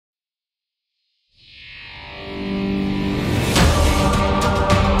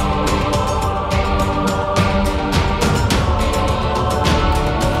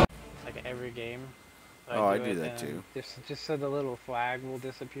just so the little flag will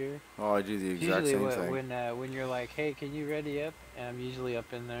disappear. Oh, I do the It's exact usually same thing. when you're like, hey, can you ready up? And I'm usually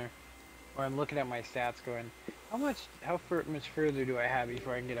up in there, or I'm looking at my stats, going, much further do I have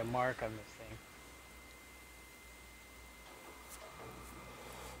before I can get a mark on this thing?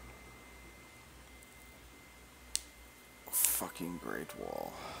 Fucking Great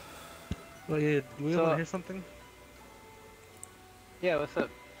Wall. Well, yeah, do we want to So hear something? yeah, what's up?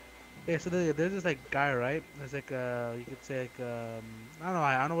 Yeah, so there's this like guy, right? There's like you could say like I don't know,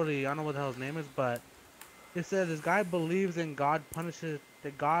 I don't know I don't know what the hell his name is, but it says this guy believes in God punishes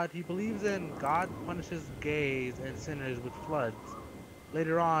that God he believes in God punishes gays and sinners with floods.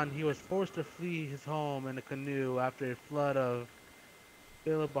 Later on, he was forced to flee his home in a canoe after a flood of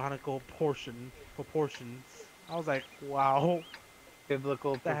biblical proportions. I was like, wow,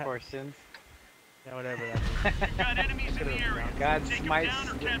 Biblical that proportions. yeah, whatever that is. We've got enemies I in could the have area. pronounced God it. Take them down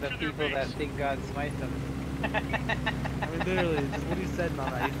smites or the capture their people that base. think God smites them. I mean, literally, just what he said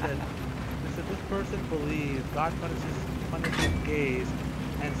on that. He said this person believes God punishes gays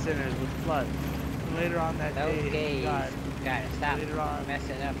and sinners with floods. And later on that Those day, gays gotta stop later on,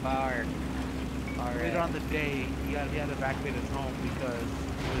 messing up our. later on the day, he had to evacuate his home because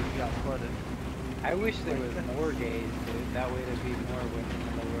he got flooded. I wish there Like, was more gays, dude. That way there'd be more women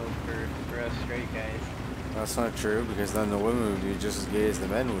in the world for us straight guys. That's not true because then the women would be just as gay as the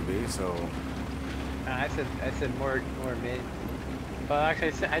men would be. So I said more men. Well,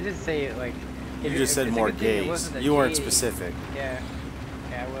 actually, I didn't say it like. you just If said it's a more good thing it gays. wasn't a You weren't gay. specific. Yeah,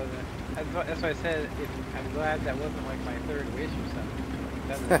 yeah, I wasn't. That's why I said I'm glad that wasn't like my third wish or something. Like,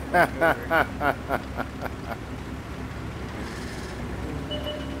 that was over.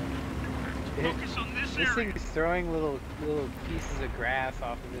 Focus on this This area. thing's throwing little pieces of grass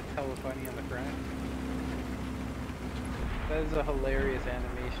off of it. It's hella funny on the front. That is a hilarious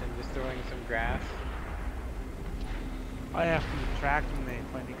animation, just throwing some grass. Oh yeah, from the track when they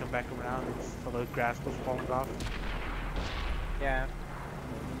finally come back around, so the grass goes falling off. Yeah.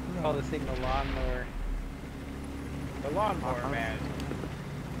 Call this thing the lawnmower. The lawnmower man.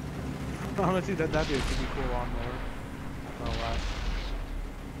 Honestly, that'd be a pretty cool lawnmower. Not gonna lie.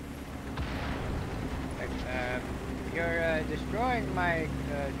 Like, you're destroying my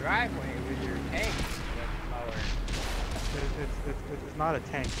driveway with your tank mower. It's not a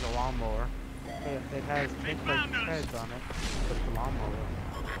tank, it's a lawnmower. It has tank-like treads on it, but it's a lawnmower.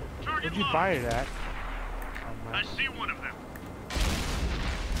 Target Where'd you locked. buy it at? Oh, I man. see one of them.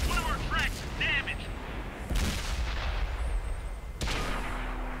 One of our tracks is damaged.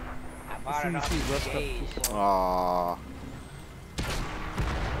 I bought it off CDC the rushed up gauge. too far. Aww.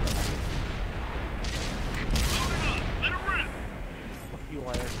 Load it up. Let it rip. Fuck you,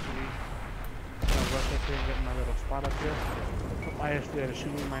 IS-3. I'm gonna rush up here and get my little spot up here. Put IS-3 had to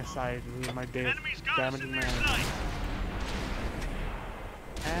shoot me in my side and ruin my day of Enemies got us in damaging their my engine. sight.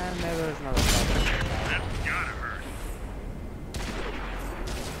 And there's another spot. That's gotta hurt.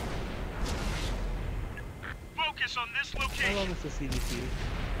 Focus on this How long location. is the CDC?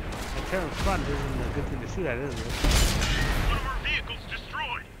 A tear in front isn't a good thing to shoot at, is it? One of our vehicles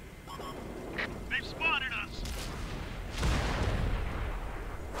destroyed. They've spotted us.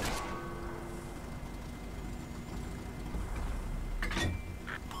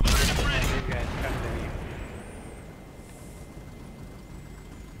 Loaded and ready. You guys come to me.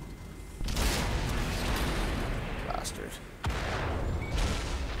 Bastard.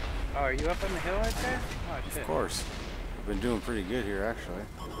 Oh, are you up on the hill right there? Oh shit. Of course. I've been doing pretty good here actually.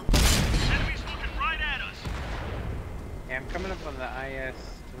 Enemies looking right at us. Yeah, I'm coming up on the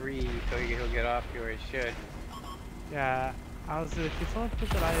IS-3, so he'll get off you, or he should. Yeah, I was if someone put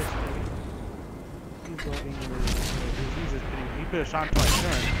that IS-3, he's building he put a shot twice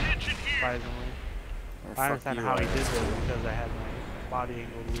turn, Attention here. surprisingly. Or I fuck understand you, how he did IS. this because I had my body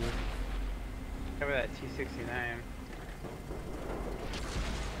angle weird. Cover that T-69.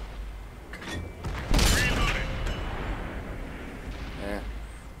 Reloading. Yeah.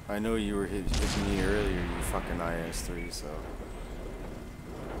 I know you were hitting me earlier, you fucking IS-3, so.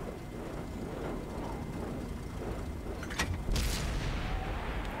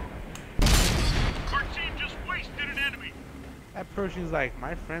 Our team just wasted an enemy. That Pershing's like,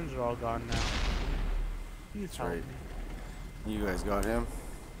 my friends are all gone now. He's That's right. helping me. You guys got him?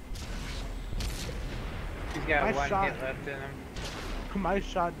 He's got My one shot. hit left in him. My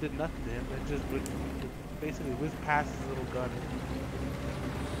shot did nothing to him. It just basically whizzed past his little gun.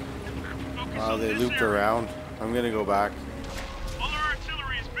 Focus Oh, on they this looped area. around. I'm gonna go back. All our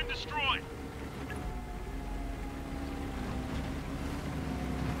artillery has been destroyed.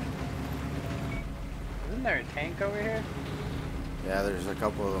 Isn't there a tank over here? Yeah, there's a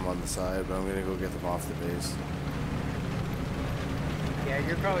couple of them on the side, but I'm gonna go get them off the base.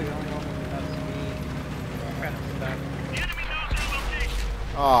 you're probably the only one with enough speed. I'm kind of stuck. The enemy knows our location.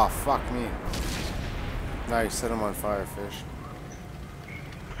 Oh, fuck me. Nice, set him on fire, fish.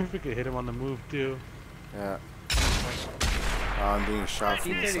 If we could hit him on the move too. Yeah. Oh, I'm being shot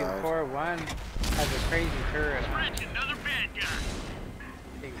from the side. T-34-1 has a crazy turret on it. Bridge, another bad guy.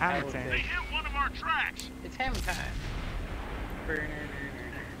 Big Hammer double tank. They dick. hit one of our tracks. It's hammer time.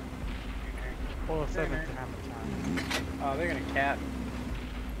 407 to hammer time. Oh, they're gonna cap.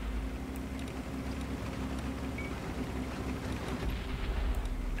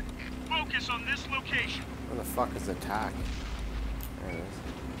 Focus on this location. Where the fuck is the tack? There it is.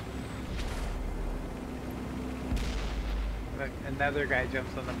 Look, another guy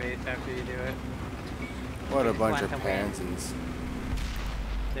jumps on the base after you do it. What a Just bunch of plant the wing. pansies.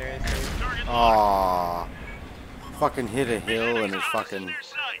 Seriously. Target locked. Aw. Fucking hit a hill Enemy and it's close in fucking their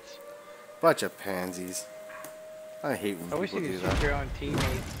sights. bunch of pansies. I hate I when wish people you do could shoot that. your own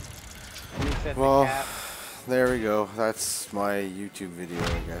teammates. Reset Well, the cap. there we go. That's my YouTube video,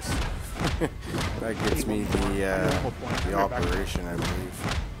 I guess. That gets me the operation, I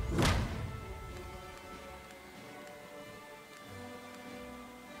believe.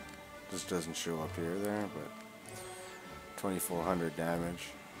 Just doesn't show up here there, but 2,400 damage.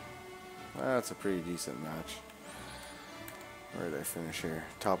 That's a pretty decent match. Where did I finish here?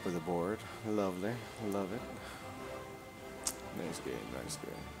 Top of the board. Lovely. Love it. Nice game, nice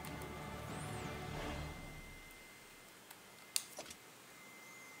game.